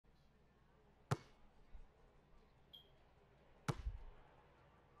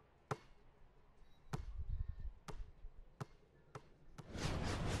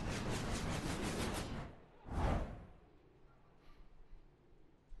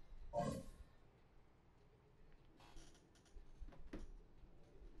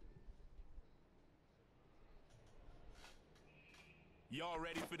Y'all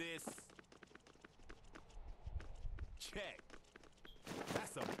ready for this? Check.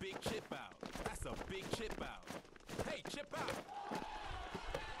 That's a big chip out. That's a big chip out. Hey, chip out.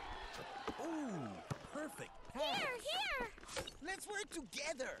 Ooh, perfect pass. Here! Let's work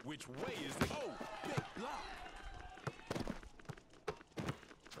together. Which way is it? Oh, big block.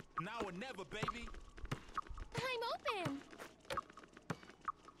 Now or never, baby. I'm open.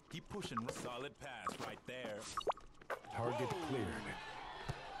 Keep pushing. Solid pass right there. Target Whoa. cleared.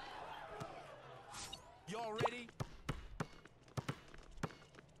 Y'all ready?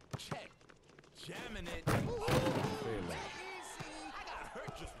 Check. Jamming it. Failing. I got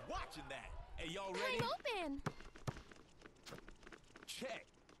hurt just watching that. Hey, y'all ready? I'm open. Check.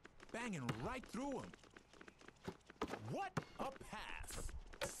 Banging right through him. What a pass.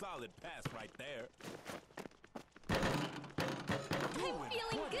 Solid pass right there. I'm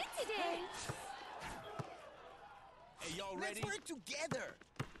feeling good today. Hey, y'all ready? Let's work together.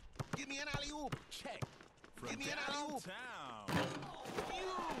 Give me an alley-oop. Check. From Give me an alley-oop. downtown.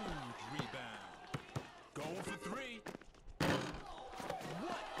 Huge rebound. Going for three.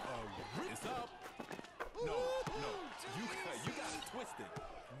 What a it's up. No. You got it twisted.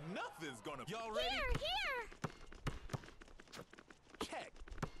 Nothing's gonna. Y'all ready? Here! Check.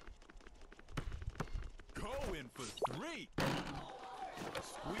 Going for three.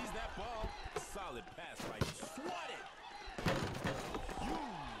 Squeeze that ball. Solid pass right. Swat it.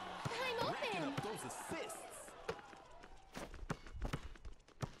 I'm Racking open. up those assists.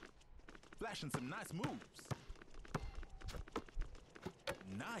 Flashing some nice moves.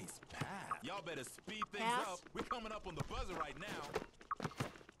 Nice pass. Y'all better speed things Pass. up. We're coming up on the buzzer right now.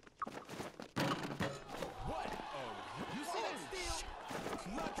 What? Oh, you see that steal?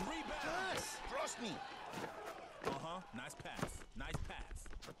 Clutch rebound. Yes, trust me. Nice pass. Nice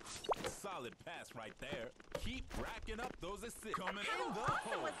pass. Solid pass right there. Keep racking up those assists. Coming in the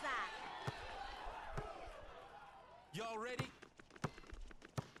hole. What's that? Y'all ready?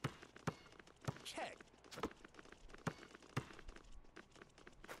 Check.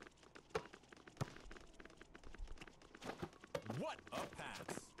 What a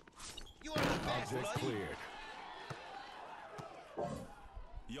pass. You are the best, Object buddy. cleared.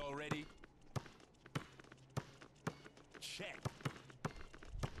 Y'all ready? Check.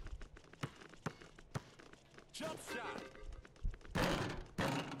 Jump shot.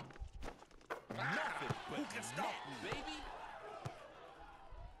 Nothing but Who can stop net, baby.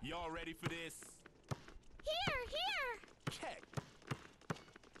 Y'all ready for this? Here! Check.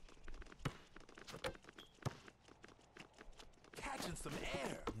 Catching some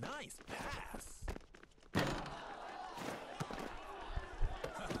air. Nice pass.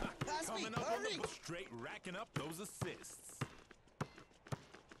 Pass me, Coming up on hurry. the straight, racking up those assists.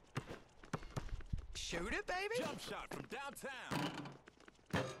 Shoot it, baby. Jump shot from downtown.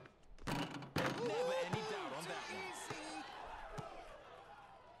 Never any doubt on that one.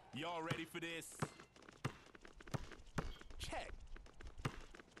 Y'all ready for this? Check.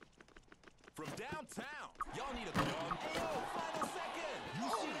 From downtown. Y'all need a gun. Ayo, final second. You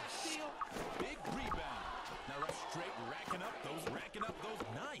see that steal? Big rebound. Now right straight, racking up those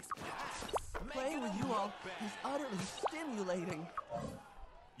nice pass. Playing with you all is utterly stimulating.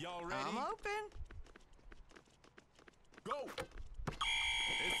 Y'all ready? I'm open. Go.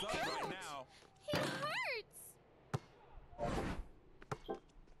 It's up right now. It hurts.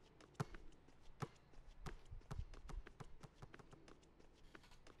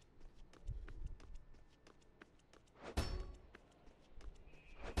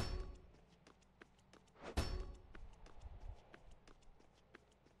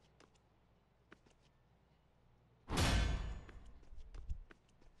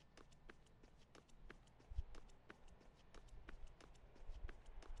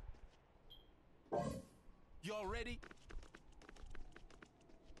 Y'all ready?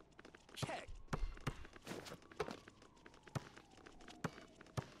 Check.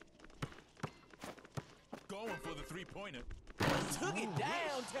 Going for the three-pointer. Took it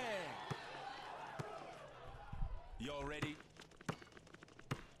downtown. Y'all ready?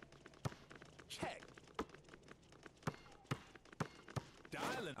 Check.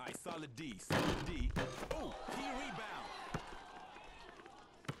 Dialing. I solid D. Solid D. Oh, key rebound.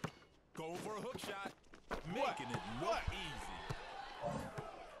 Going for a hook shot. Making it look easy.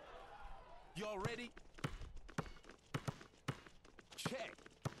 Y'all ready? Check.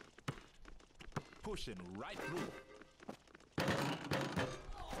 Pushing right through.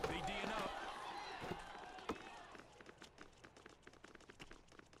 They D'ing up.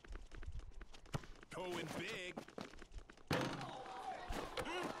 Going big.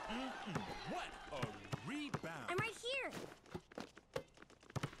 What a rebound. I'm right here.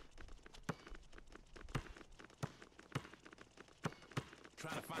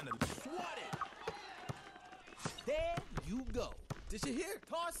 finally swatted. There you go. Did you hear?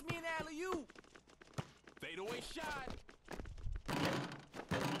 Toss me an alley-oop. Fadeaway shot.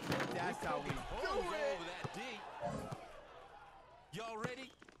 That's how we Holds do over it. that D. Y'all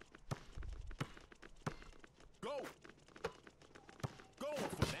ready? Go. Going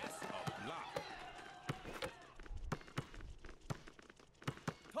for that's a block.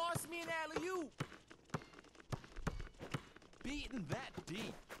 Toss me an alley-oop. Beating that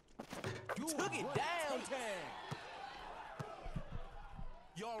D. Took it downtown.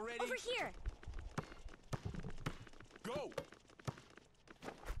 Y'all ready? Over here. Go.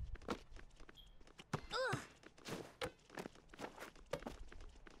 Ugh.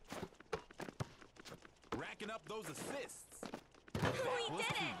 Racking up those assists. We did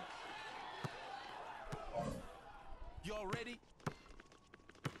it. Y'all ready?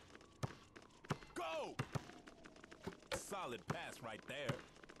 Go. Solid pass right there.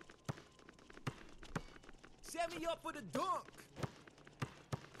 Set me up for the dunk.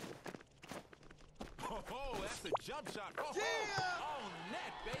 Oh, that's a jump shot. Oh, Yeah! on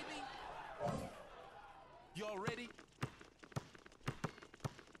net, baby. Y'all ready?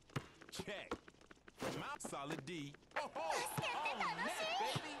 Check. Mount solid D. Oh, on net,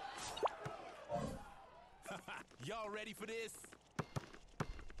 baby. Y'all ready for this?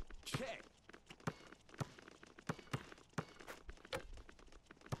 Check.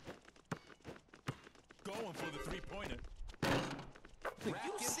 Going for the three-pointer. You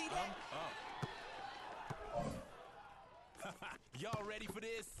see that? Y'all ready for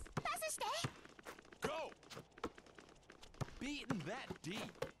this? Pass stay. Go! Beating that D.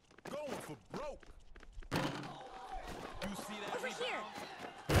 Going for broke. You see that Over rebound? here.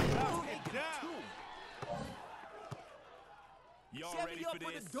 Take it down. Y'all Set ready me for up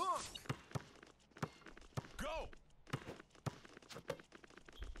for this? the dunk. Go!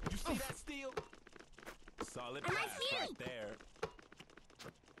 You see that steal? Solid Am I pass here? right there.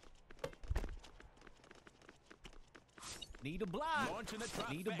 Need a block. Launching a trifecta.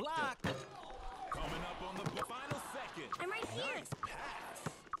 Need a block. Coming up on the final second. I'm right here. Nice pass.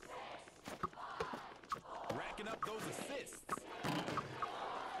 Racking up those assists.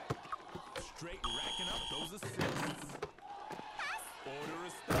 Straight racking up those assists. Order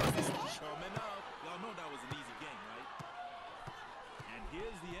of stuff coming up. Y'all know that was an easy game, right? And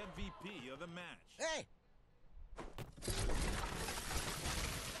here's the MVP of the match. Hey,